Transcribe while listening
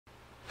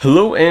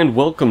Hello and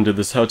welcome to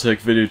this HowTech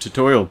video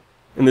tutorial.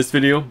 In this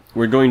video,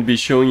 we're going to be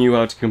showing you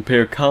how to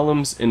compare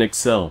columns in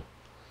Excel.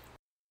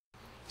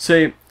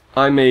 Say,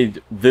 I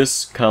made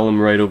this column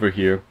right over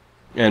here,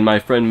 and my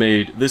friend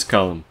made this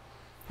column,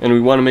 and we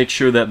want to make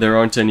sure that there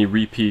aren't any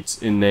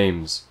repeats in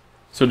names.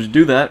 So to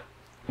do that,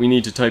 we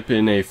need to type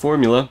in a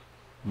formula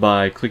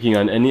by clicking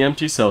on any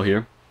empty cell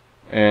here,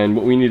 and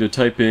what we need to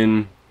type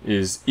in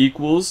is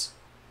equals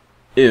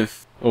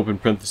if, open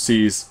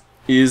parentheses,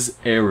 is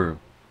error.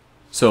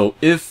 So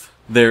if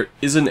there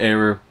is an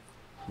error,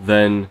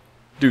 then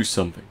do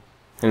something.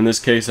 In this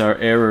case, our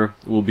error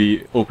will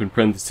be open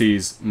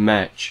parentheses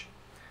match.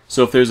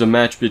 So if there's a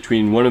match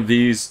between one of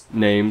these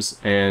names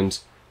and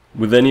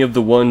with any of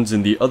the ones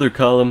in the other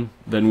column,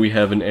 then we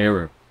have an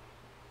error.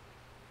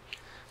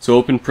 So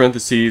open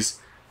parentheses,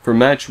 for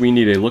match we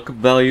need a lookup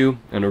value,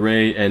 an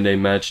array, and a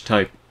match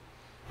type.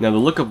 Now the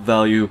lookup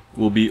value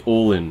will be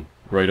olin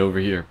right over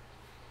here.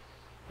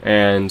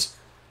 And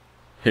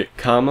hit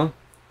comma.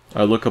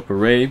 Our lookup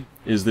array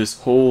is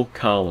this whole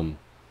column.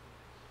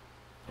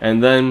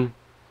 And then,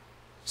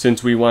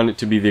 since we want it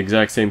to be the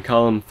exact same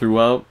column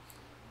throughout,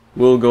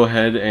 we'll go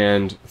ahead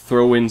and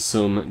throw in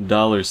some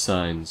dollar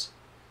signs.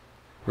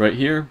 Right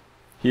here,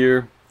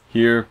 here,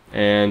 here,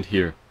 and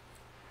here.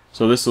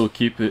 So this will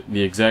keep it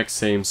the exact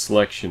same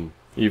selection,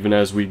 even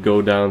as we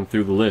go down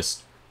through the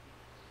list.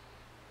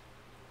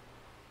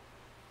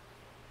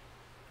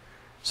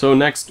 So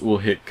next we'll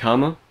hit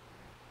comma.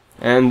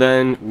 And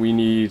then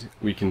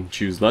we can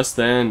choose less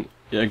than,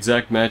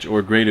 exact match,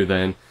 or greater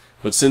than.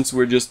 But since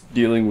we're just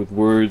dealing with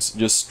words,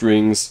 just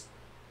strings,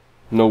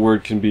 no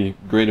word can be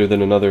greater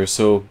than another,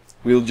 so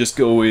we'll just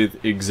go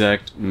with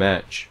exact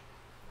match.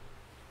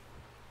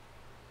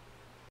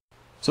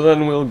 So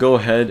then we'll go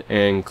ahead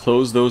and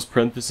close those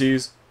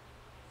parentheses.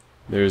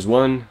 There's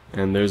one,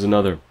 and there's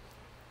another.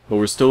 But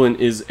we're still in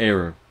is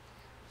error.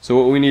 So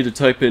what we need to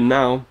type in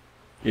now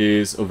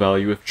is a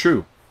value if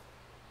true.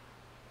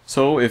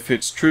 So if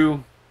it's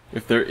true,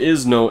 if there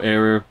is no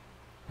error,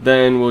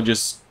 then we'll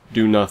just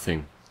do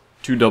nothing.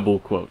 Two double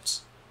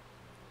quotes.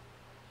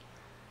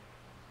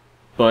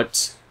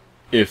 But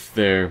if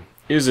there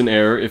is an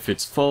error, if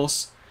it's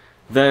false,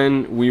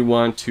 then we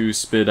want to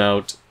spit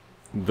out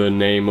the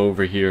name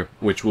over here,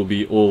 which will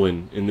be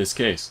olin in this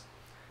case.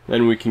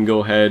 Then we can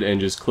go ahead and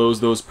just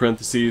close those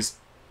parentheses.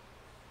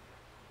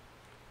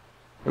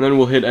 And then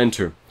we'll hit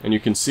enter, and you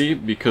can see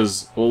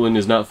because olin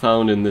is not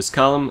found in this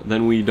column,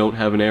 then we don't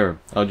have an error.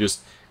 I'll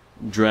just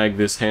drag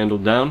this handle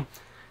down,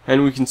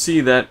 and we can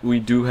see that we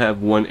do have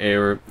one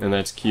error, and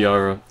that's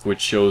Kiara,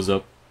 which shows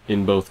up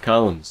in both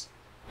columns.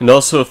 And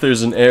also if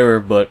there's an error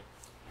but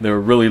there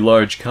are really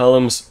large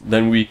columns,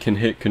 then we can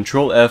hit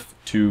Control F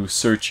to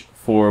search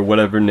for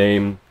whatever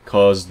name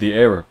caused the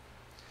error.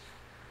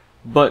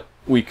 But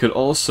we could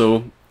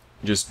also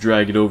just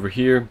drag it over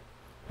here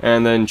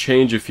and then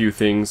change a few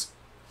things.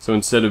 So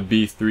instead of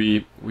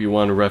B3, we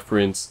want to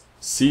reference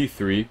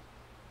C3.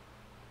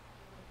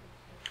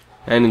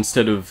 And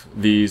instead of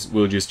these,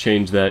 we'll just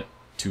change that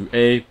to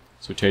A.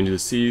 So change the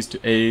C's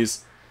to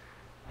A's.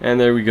 And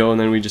there we go. And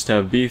then we just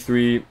have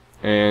B3.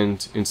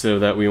 And instead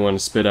of that, we want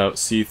to spit out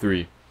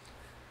C3.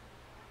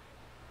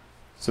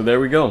 So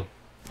there we go.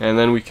 And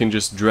then we can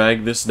just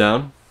drag this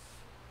down.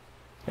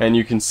 And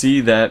you can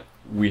see that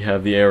we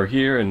have the error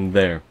here and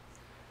there.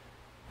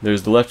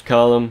 There's the left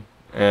column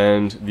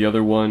and the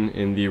other one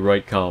in the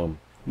right column.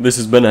 This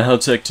has been a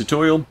HowTech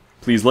tutorial.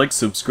 Please like,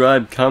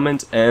 subscribe,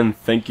 comment, and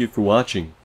thank you for watching.